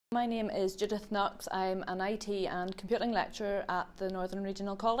My name is Judith Knox. I'm an IT and computing lecturer at the Northern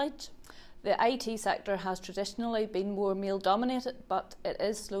Regional College. The IT sector has traditionally been more male dominated, but it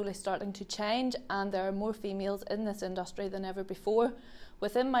is slowly starting to change and there are more females in this industry than ever before.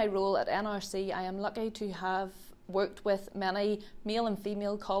 Within my role at NRC, I am lucky to have worked with many male and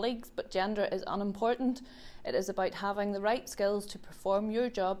female colleagues, but gender is unimportant. It is about having the right skills to perform your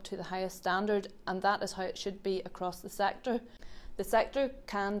job to the highest standard, and that is how it should be across the sector. The sector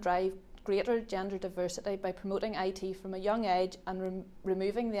can drive greater gender diversity by promoting IT from a young age and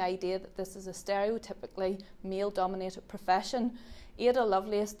removing the idea that this is a stereotypically male-dominated profession. Ada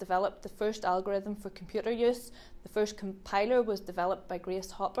Lovelace developed the first algorithm for computer use. The first compiler was developed by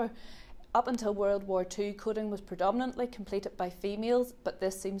Grace Hopper. Up until World War II, coding was predominantly completed by females, but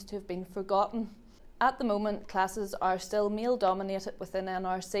this seems to have been forgotten. At the moment, classes are still male-dominated within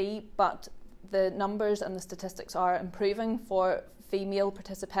NRC, but the numbers and the statistics are improving for female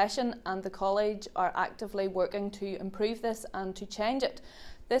participation, and the college are actively working to improve this and to change it.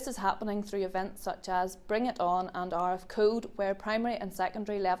 This is happening through events such as Bring It On and RF Code, where primary and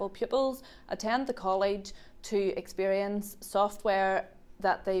secondary level pupils attend the college to experience software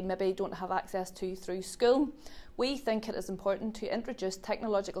that they maybe don't have access to through school. We think it is important to introduce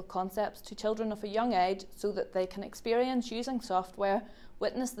technological concepts to children of a young age so that they can experience using software,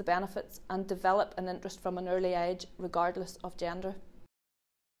 witness the benefits and develop an interest from an early age regardless of gender.